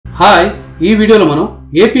Hi, ఈ వీడియోలో మనం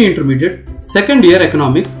AP intermediate second year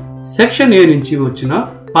economics section ఏ నుంచి వచ్చిన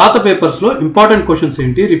పాత పేపర్స్లో ఇంపార్టెంట్ క్వశ్చన్స్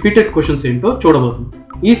ఏంటి, రిపీటెడ్ క్వశ్చన్స్ ఏంటో చూడబోతున్నాం.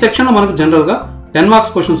 ఈ సెక్షన్లో మనకు జనరల్గా 10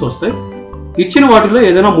 మార్క్స్ క్వశ్చన్స్ వస్తాయి. ఇచ్చిన వాటిలో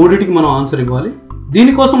ఏదైనా మూడింటికి మనం ఆన్సర్ ఇవ్వాలి.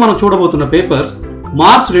 దీనికోసం మనం చూడబోతున్న పేపర్స్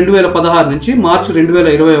మార్చ్ 2016 నుంచి మార్చ్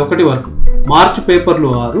 2021 వరకు. మార్చ్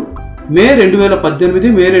పేపర్లు 6, మే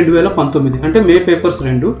 2018, మే 2019 అంటే మే పేపర్స్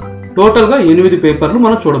 2, టోటల్గా 8 పేపర్లు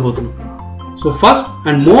మనం చూడబోతున్నాం. So first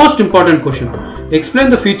and most important question, explain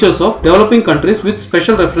the features of developing countries with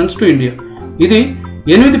special reference to India. ఇది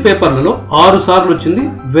 8 పేపర్లలో 6 సార్లు వచ్చింది.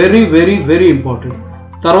 Very very very important.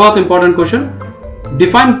 తర్వాత important question,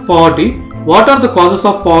 define poverty, what are the causes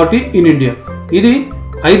of poverty in India. ఇది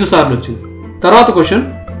 5 సార్లు వచ్చింది. తర్వాత question,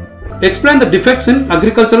 explain the defects in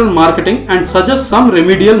agricultural marketing and suggest some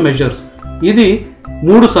remedial measures. ఇది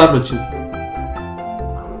 3 సార్లు వచ్చింది.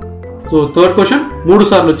 సో థర్డ్ క్వశ్చన్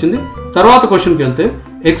 3 సార్లు వచ్చింది. తర్వాత క్వశ్చన్కి వెళ్తే,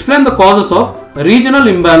 explain the causes of regional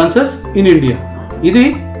ఇంబాలన్సెస్ in India. ఇది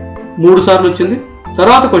 3 సార్లు వచ్చింది.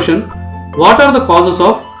 తర్వాత question, what are the causes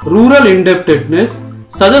of rural ఇండెప్టెడ్నెస్,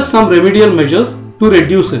 suggest some remedial measures to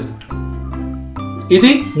reduce it.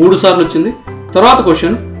 ఇది 3 సార్లు వచ్చింది. తర్వాత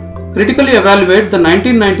question, critically evaluate the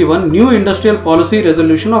 1991 new industrial policy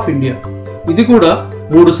resolution of India. ఇది కూడా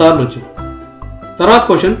 3 సార్లు వచ్చింది. తర్వాత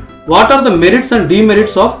question, what are the merits and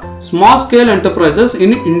demerits of small scale enterprises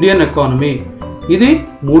in Indian economy. ఇది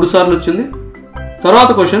 3 సార్లు వచ్చింది. తర్వాత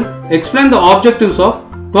question, explain the objectives of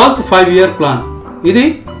 12th 5-year plan. ఇది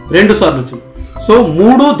 2 సార్లు వచ్చింది. సో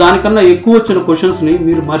 3 దానికన్నా ఎక్కువ వచ్చిన క్వశ్చన్స్ని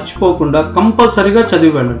మీరు మర్చిపోకుండా కంపల్సరీగా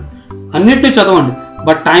చదివి వెళ్ళండి. అన్నిటినీ చదవండి.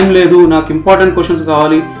 బట్ టైం లేదు, నాకు ఇంపార్టెంట్ క్వశ్చన్స్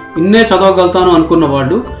కావాలి, ఇన్నే చదవగలుగుతాను అనుకున్న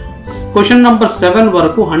వాళ్ళు క్వశ్చన్ నెంబర్ 7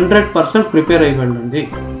 వరకు 100% ప్రిపేర్ అయ్యి వెళ్ళండి.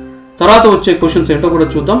 తర్వాత వచ్చే క్వశ్చన్స్ ఏంటో కూడా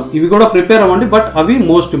చూద్దాం. ఇవి కూడా ప్రిపేర్ అవ్వండి, బట్ అవి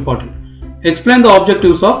most important. Explain the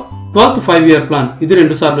objectives of 12th 5-year plan. ఇది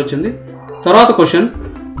 2 సార్లు వచ్చింది. తర్వాత question,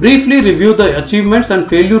 briefly review the achievements and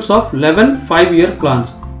failures of 11 5-year plans.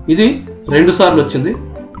 ఇది 2 సార్లు వచ్చింది.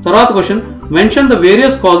 తర్వాత question, mention the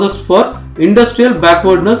various causes for industrial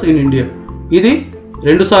backwardness in India. ఇది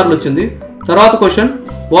 2 సార్లు వచ్చింది. తర్వాత question,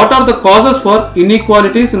 what are the causes for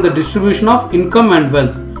inequalities in the distribution of income and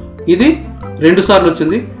wealth. ఇది 2 సార్లు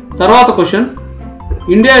వచ్చింది. తర్వాత question,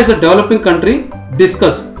 India is a developing country,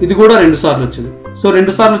 discuss. ఇది కూడా 2 సార్లు వచ్చింది. సో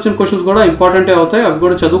 2 సార్లు వచ్చిన క్వశ్చన్స్ కూడా ఇంపార్టెంటే అవుతాయి, అవి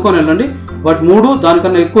కూడా చదువుకొని వెళ్ళండి. బట్ 3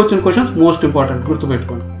 దానికన్నా ఎక్కువ వచ్చిన క్వశ్చన్స్ మోస్ట్ ఇంపార్టెంట్,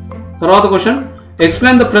 గుర్తుపెట్టుకోండి. తర్వాత question,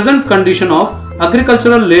 explain the present condition of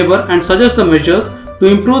agricultural labour and suggest the measures to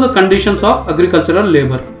improve the conditions of agricultural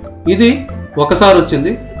labour. ఇది 1 సారి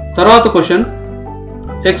వచ్చింది. తర్వాత question,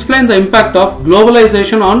 explain the impact of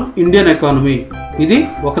globalisation on Indian economy. ఇది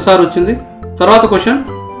 1 సారి వచ్చింది. తర్వాత question,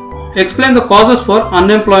 explain the causes for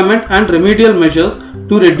unemployment and remedial measures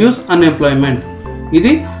to reduce unemployment.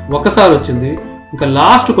 ఇది 1 సారి వచ్చింది. ఇంకా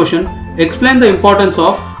last question, explain the importance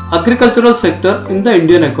of agricultural sector in the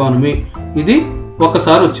Indian economy. ఇది 1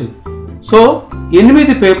 సారి వచ్చింది. So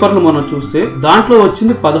 8 పేపర్లు మనం చూస్తే దాంట్లో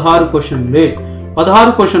వచ్చింది 16 క్వశ్చన్లే.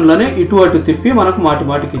 16 క్వశ్చన్లనే ఇటు అటు తిప్పి మనకు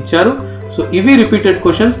మాటికి ఇచ్చారు. సో ఇవి రిపీటెడ్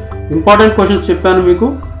క్వశ్చన్స్, ఇంపార్టెంట్ క్వశ్చన్స్ చెప్పాను మీకు,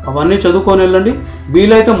 అవన్నీ చదువుకొని వెళ్ళండి.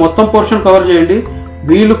 వీలైతే మొత్తం పోర్షన్ కవర్ చేయండి.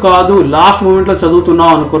 వీలు కాదు, లాస్ట్ మూమెంట్లో చదువుతున్నాం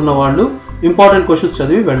అనుకున్న వాళ్ళు ఇంపార్టెంట్ క్వశ్చన్స్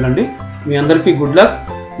చదివి వెళ్ళండి. మీ అందరికీ గుడ్ లక్.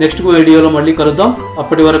 నెక్స్ట్ వీడియోలో మళ్ళీ కలుద్దాం.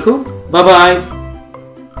 అప్పటి వరకు బాయ్.